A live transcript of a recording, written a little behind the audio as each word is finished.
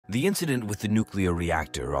The incident with the nuclear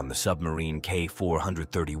reactor on the submarine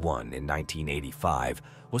K-431 in 1985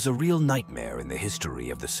 was a real nightmare in the history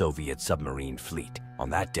of the Soviet submarine fleet. On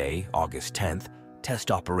that day, August 10th,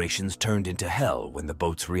 test operations turned into hell when the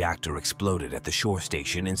boat's reactor exploded at the shore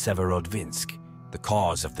station in Severodvinsk. The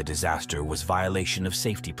cause of the disaster was violation of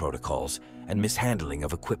safety protocols and mishandling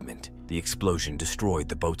of equipment. The explosion destroyed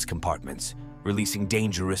the boat's compartments, releasing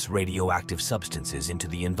dangerous radioactive substances into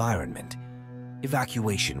the environment.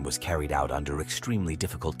 Evacuation was carried out under extremely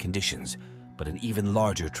difficult conditions, but an even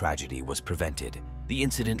larger tragedy was prevented. The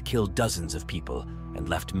incident killed dozens of people and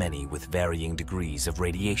left many with varying degrees of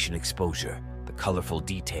radiation exposure. The colorful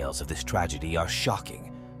details of this tragedy are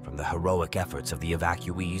shocking, from the heroic efforts of the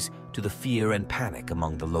evacuees to the fear and panic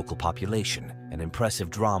among the local population, an impressive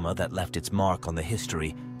drama that left its mark on the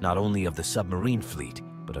history not only of the submarine fleet,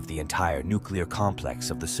 but of the entire nuclear complex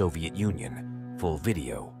of the Soviet Union. Full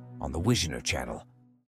video on the Wisioner channel.